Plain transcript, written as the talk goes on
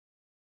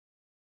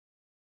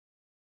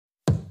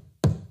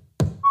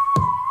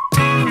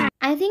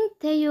I think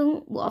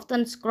Taehyung, who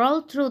often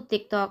scroll through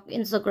TikTok,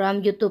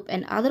 Instagram, YouTube,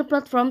 and other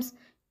platforms,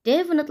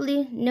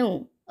 definitely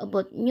know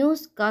about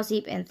news,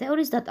 gossip, and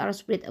theories that are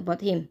spread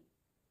about him,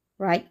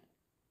 right?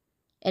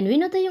 And we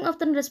know Taehyung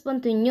often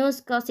respond to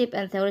news, gossip,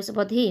 and theories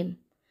about him.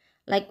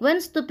 Like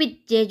when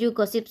stupid Jeju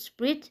gossip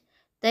spread,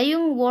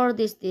 Taehyung wore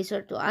this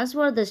t-shirt to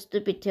answer the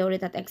stupid theory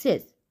that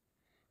exists.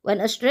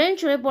 When a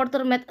strange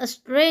reporter made a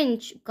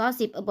strange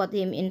gossip about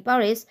him in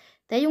Paris,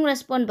 Taehyung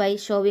responded by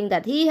showing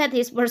that he had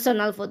his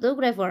personal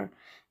photographer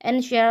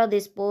and shared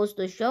this post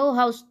to show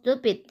how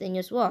stupid the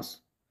news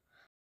was.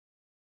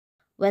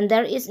 When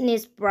there is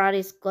this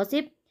Paris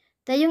gossip,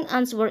 Taehyung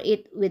answered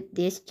it with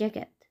this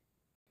jacket.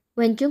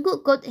 When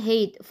Jungkook got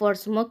hate for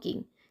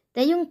smoking,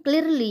 Taehyung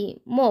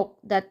clearly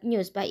mocked that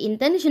news by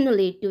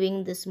intentionally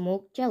doing the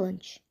smoke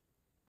challenge.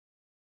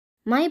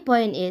 My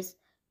point is,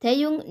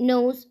 Taehyung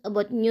knows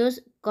about news,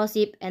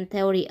 gossip, and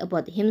theory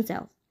about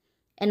himself.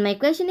 And my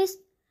question is,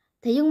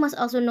 Taehyung must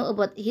also know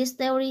about his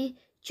theory,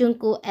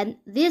 Jungkook, and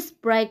these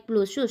bright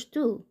blue shoes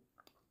too,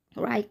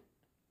 right?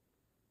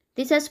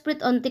 This has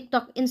spread on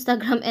TikTok,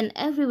 Instagram, and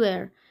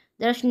everywhere.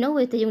 There's no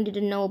way Taehyung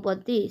didn't know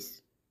about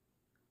this.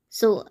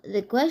 So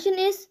the question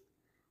is,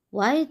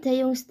 why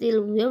Taehyung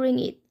still wearing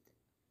it?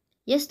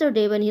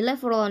 Yesterday when he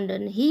left for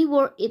London, he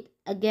wore it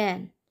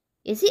again.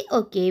 Is he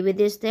okay with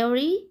this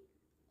theory?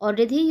 Or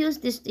did he use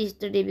this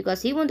yesterday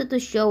because he wanted to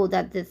show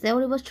that the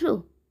theory was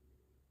true?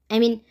 I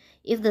mean,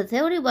 if the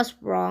theory was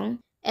wrong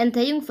and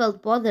Taehyung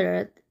felt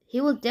bothered, he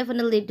would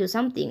definitely do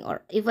something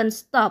or even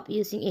stop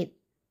using it,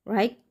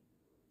 right?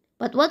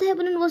 But what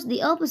happened was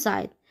the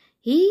opposite.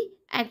 He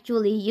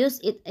actually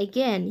used it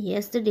again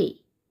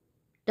yesterday.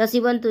 Does he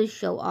want to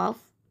show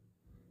off?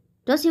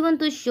 Does he want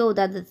to show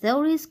that the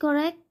theory is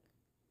correct?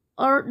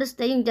 Or does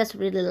Taehyung just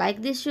really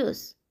like these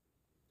shoes?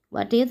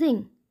 What do you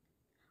think?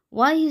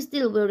 Why he's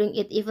still wearing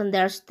it even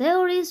there's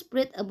theories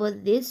spread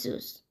about these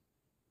shoes?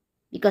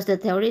 Because the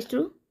theory is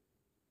true?